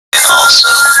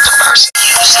person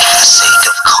used for the sake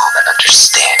of common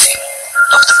understanding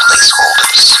of the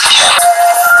placeholders kept.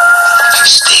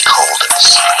 The stakeholders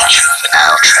in the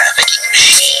juvenile trafficking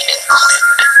machine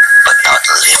include, but not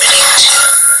limited to,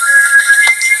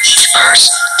 each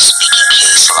person speaking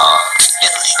case law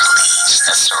and legalese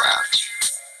that surround you,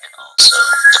 and also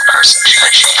the person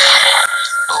judging.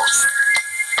 Both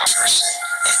person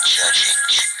and judging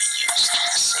should be used for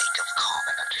the sake of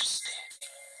common understanding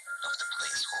of the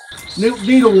placeholders.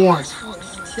 Need a warrant.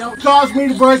 Don't cause me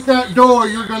to break that door,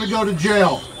 you're going to go to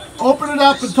jail. Open it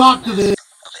up and talk to this.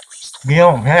 You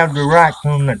don't have the right to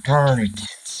an attorney.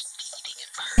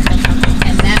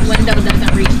 And that window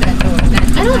doesn't reach that door.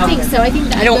 I don't think so.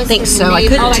 I don't think so. I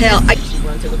couldn't tell.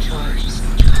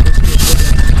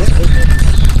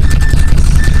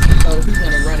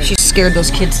 She scared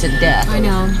those kids to death. I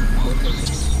know.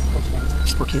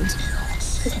 Poor kids.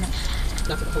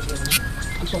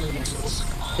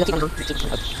 Trying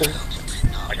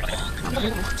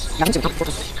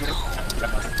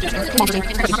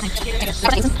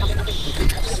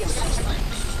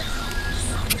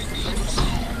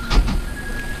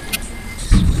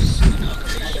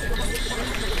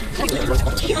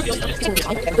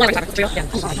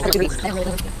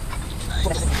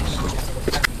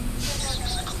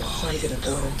to get an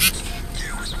order.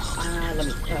 Let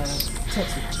me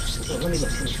text me. Let me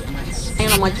look. And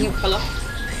I'm like, hello?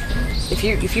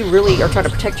 If you really are trying to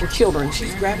protect your children,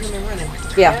 She's grabbing them and running.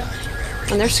 yeah,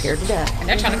 and they're scared to death. And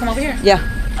they're trying to come over here. Yeah.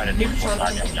 By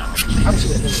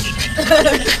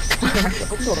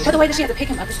the way, does she have to pick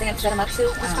him up and stand set him up too?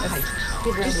 So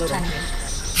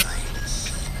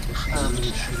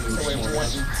we're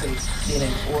wanting to get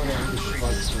an order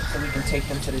so we can take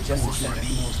them to the Justice Center.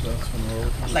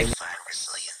 Like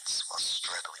Resilience while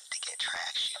struggling to get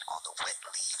traction on the wet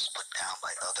leaves put down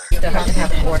by others. they have to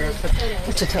have an order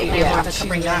To take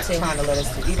She's not trying to let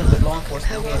us, even with law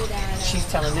enforcement here, she's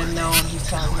telling them no, and he's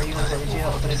telling her you're going to go to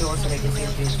jail, open the door so they can see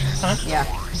the huh? Yeah.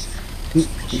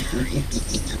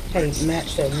 Hey, Matt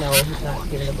said no, he's not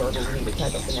giving a verbal, we need to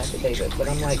type up an affidavit. But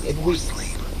I'm like, it's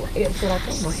what I told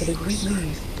him, I said, if we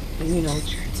leave, and, you know,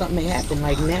 something may happen.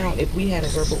 Like now, if we had a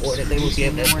verbal order, they would be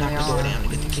able to knock the door down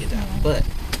and get the kids out. But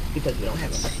because we don't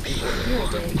have an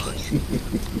order, we can't.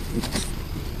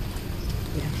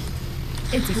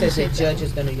 He says the judge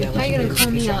is going to yell at you. How are you going to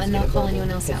call me out and not call anyone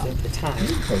else out? At the time.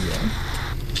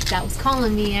 That was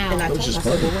calling me out. And I told him, I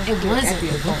said, well, It wasn't.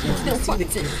 They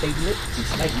look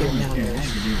like they're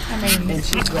malnourished. And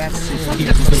she grabs me.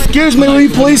 Excuse me, will you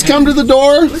please come to the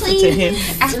door? Listen to him.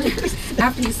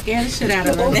 After you scare the shit out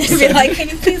of her, be like, can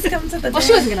you please come to the door? Well,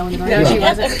 she wasn't going to No, she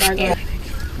wasn't.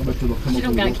 She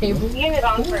don't got cable. Okay,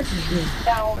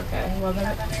 well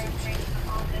then.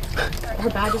 Her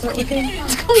badge is working.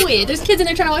 Go away. There's kids in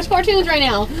there trying to watch cartoons right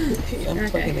now. I'm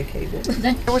plugging the cable.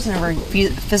 There wasn't ever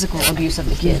physical abuse of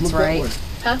the kids, right?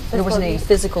 Huh? There wasn't any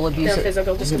physical abuse. Their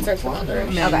physical just concerns for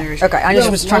malnourished. Okay. Okay. I just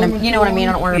was trying to, you know what I mean?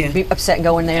 I don't want to be upset and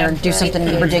go in there and do something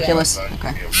ridiculous.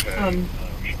 Okay.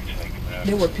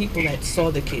 There were people that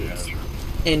saw the kids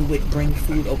and would bring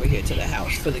food over here to the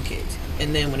house for the kids.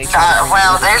 And then when they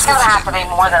well, there's going to have to be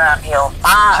more than an appeal.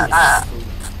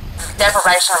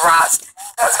 Deprivation of rights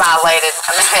was violated.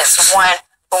 Amendments 1,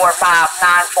 4, 5,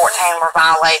 9, 14 were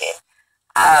violated.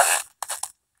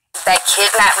 They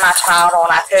kidnapped my child.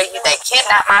 When I tell you they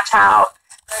kidnapped my child,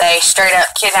 they straight up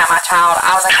kidnapped my child.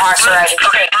 I was incarcerated.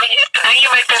 Okay, did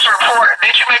you make this report?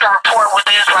 Did you make a report with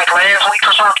this like last week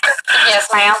or something? Yes,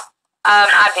 ma'am.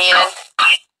 I did.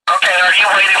 Okay, are you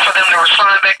waiting for them to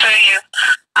respond back to you?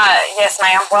 Yes,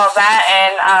 ma'am. Well, that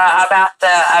and about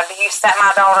the abuse that my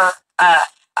daughter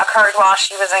occurred while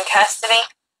she was in custody.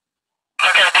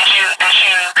 Okay, did you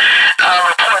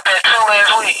report that too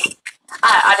last week?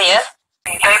 I did.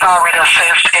 They've already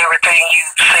assessed everything you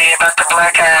said about the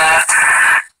black eye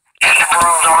and the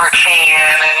bruise on her chin,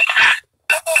 and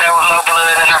there was no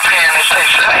blood in her panties, they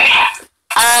say.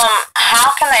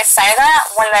 How can they say that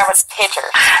when there was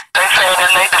pictures? They say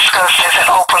that they discussed this in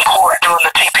open court during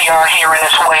the TPR hearing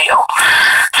as well.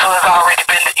 So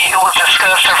it was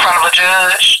discussed in front of a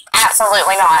judge?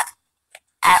 Absolutely not.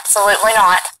 Absolutely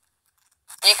not.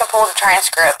 You can pull the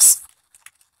transcripts.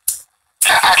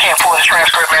 I can't pull the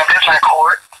transcript, ma'am. This is not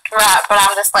court. Right, but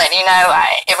I'm just letting you know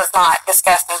it was not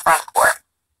discussed in front of court.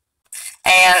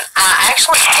 And I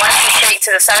actually want to speak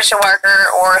to the social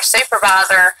worker or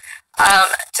supervisor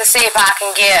to see if I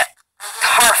can get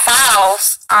her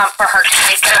files for her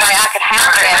case. That way I could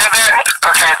have it.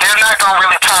 Okay, they're not going to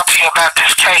really talk to you about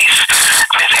this case,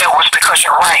 Ms. Edwards, because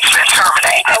your rights been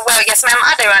terminated. Well, yes, ma'am,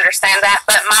 I do understand that,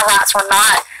 but my rights were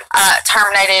not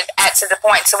terminated to the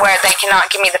point to where they cannot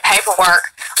give me the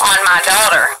paperwork on my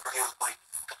daughter.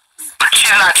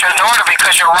 she's not your daughter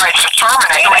because your rights are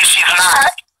terminated. At least she's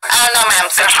not. No,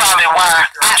 ma'am. That's probably why.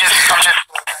 I'm just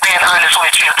being honest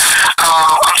with you.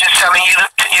 I'm just telling you, the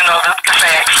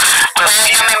facts. But no,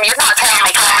 ma'am, you're not telling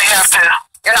me facts.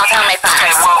 You're not telling me facts.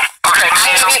 Okay, well, okay, I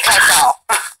can give you case law.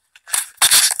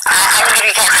 I can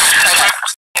give you case law.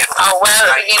 Oh,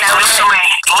 well, legally,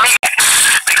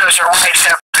 because your rights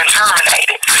have been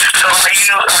terminated. So are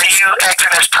you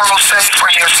acting as pro se for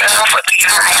yourself, or do you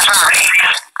have an attorney?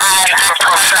 For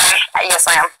pro se? Yes,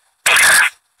 ma'am. Okay.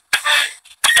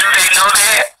 Do they know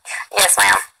that? Yes,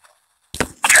 ma'am.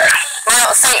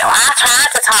 Well, see, I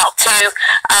tried to talk to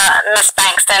Miss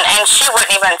Bankston, and she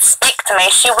wouldn't even speak to me.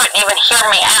 She wouldn't even hear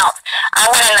me out. I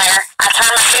went in there. I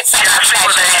turned my food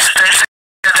stamp.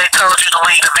 They told you to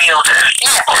leave the building.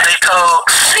 Yeah. Or they told.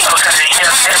 Okay.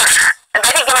 Yeah. They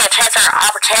didn't give me a chance or an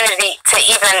opportunity to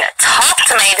even talk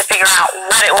to me to figure out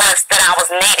what it was that I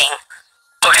was needing.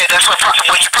 Okay, that's what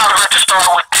you probably have to start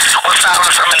with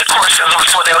silence them in the court system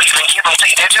before they'll even give them to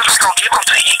you. They're just not going to give them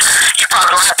to you. You probably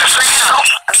don't have to say no.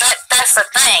 But that's the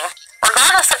thing.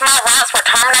 Regardless if my rights were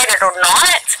terminated or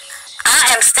not, I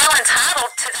am still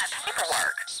entitled to that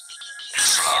paperwork.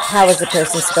 How is a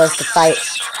person supposed to fight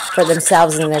for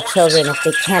themselves and their children if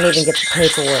they can't even get the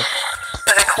paperwork?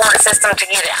 For the court system to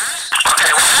get it.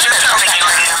 Okay, well, I'm just telling you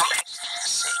right now.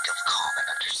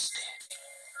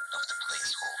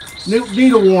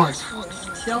 Need a warrant.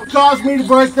 Don't cause me to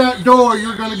break that door,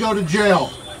 you're going to go to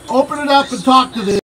jail. Open it up and talk to this.